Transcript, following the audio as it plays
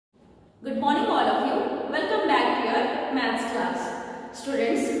Good morning all of you. Welcome back to your maths class.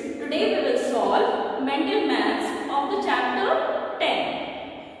 Students, today we will solve mental maths of the chapter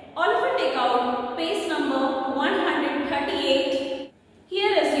 10. All of you take out page number 138.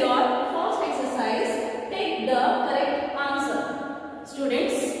 Here is your first exercise. Take the correct answer.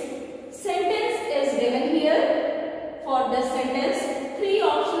 Students, sentence is given here. For this sentence, 3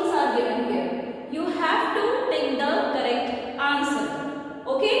 options are given here. You have to take the correct answer.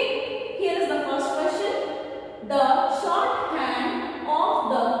 Okay? Here is the first question. The shorthand of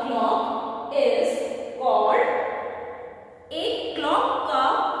the clock is called. एक clock का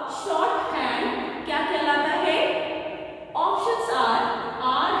shorthand क्या कहलाता है? Options are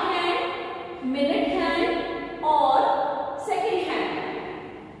hour hand, minute hand और second hand.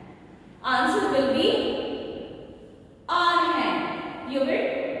 Answer will be hour hand. You will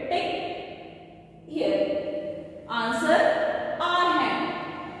take here. Answer hour hand.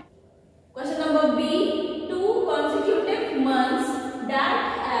 Question number B. 2 consecutive months that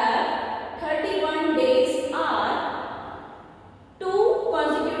have 31 days are 2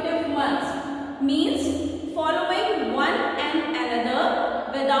 consecutive months means following one and another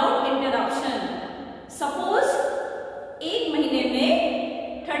without interruption. Suppose एक महीने में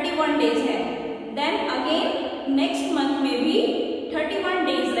 31 days है, then again next month में भी 31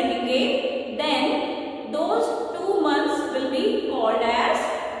 days रहेंगे, then those 2 months will be called as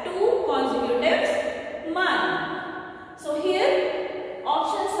 2 consecutive months. So here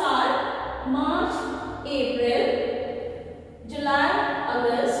options are March, April, July,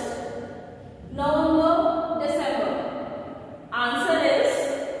 August, November, December. Answer is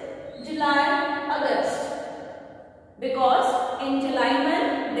July, August. Because in July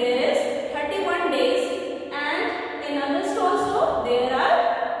month there is 31 days and in August also there are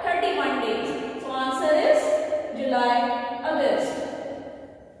 31 days. So answer is July, August.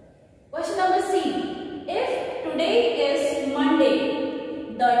 Question number C. If today is Monday,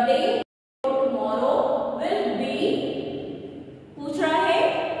 the day for tomorrow will be. पूछ रहा है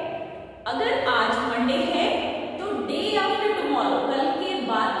अगर आज Monday है तो day after tomorrow कल के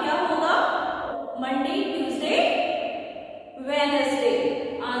बाद क्या होगा? Monday, Tuesday, Wednesday.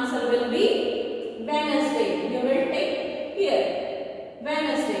 Answer will be Wednesday. You will take here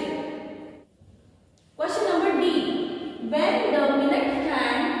Wednesday. Question number D. When the minute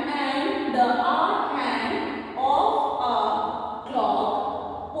hand and the hour hand of a clock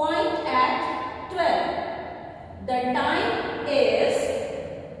point at 12, the time is.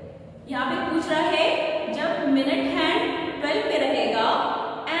 यहाँ पे पूछ रहा है जब minute hand 12 पे रहेगा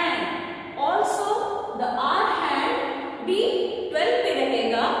and also the hour hand भी 12 पे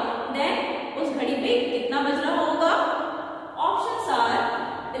रहेगा, then उस घड़ी पे कितना बज रहा होगा? Options are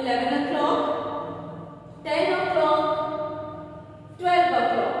 11 o'clock, 10 o'clock, 12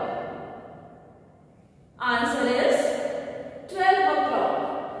 o'clock. Answer is 12 o'clock.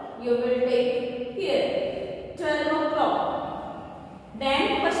 You will take here 12 o'clock. Then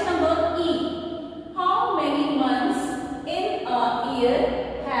question number E. How many months in a year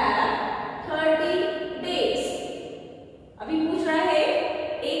have 30 days? अभी पूछ रहा है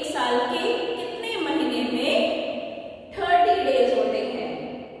एक साल के कितने महीने में 30 days होते हैं?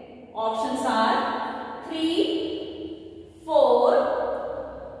 Options are 3, 4,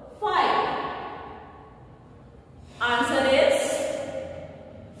 5. Answer is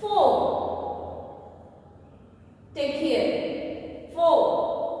 4. Take here 4.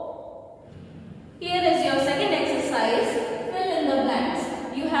 Here is your second exercise. Fill in the blanks.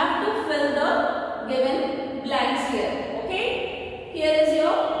 You have to fill the given blanks here. Okay. Here is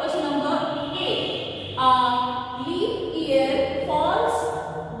your question number A. A leap year falls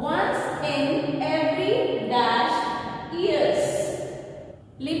once in every dash years.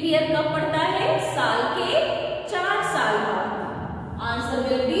 Leap year कब पड़ता है? साल के 4 साल बाद. Answer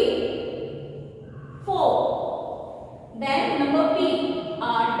will be 4. Then number B.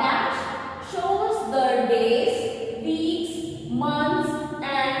 A dash shows the days, weeks, months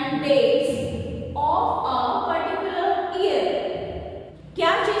and dates of a particular year.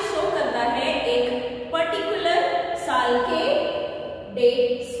 क्या चीज show करता है एक पर्टिकुलर साल के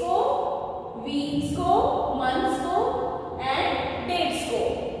डेट्स को, वीक्स को, मंथ्स को एंड डेट्स को?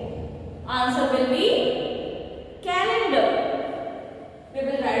 Answer will be calendar. We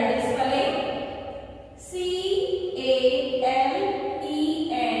will write this spelling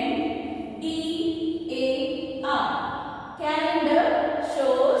CALENDAR. Calendar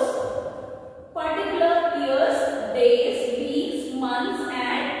shows particular years, days, weeks, months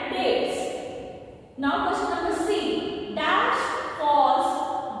and dates. Now question number C. Dash falls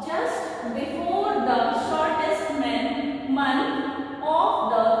just before the shortest month of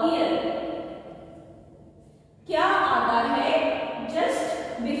the year.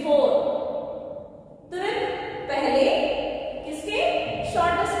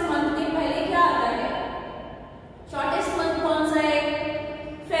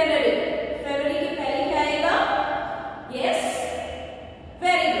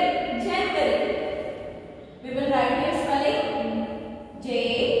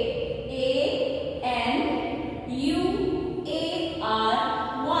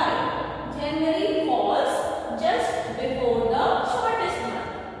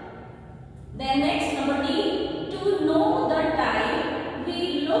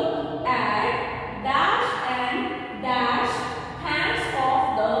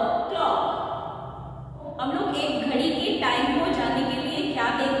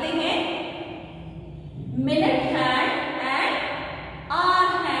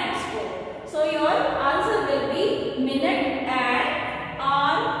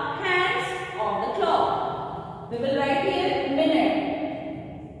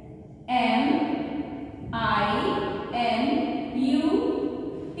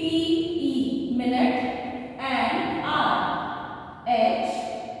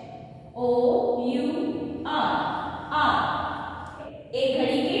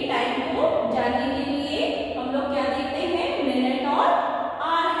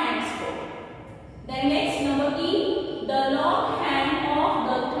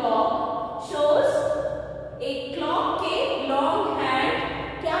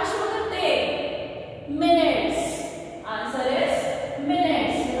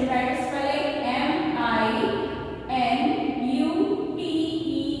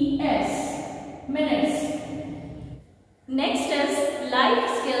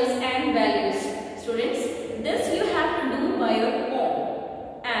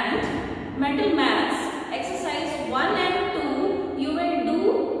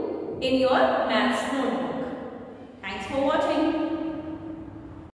 in your maths notebook.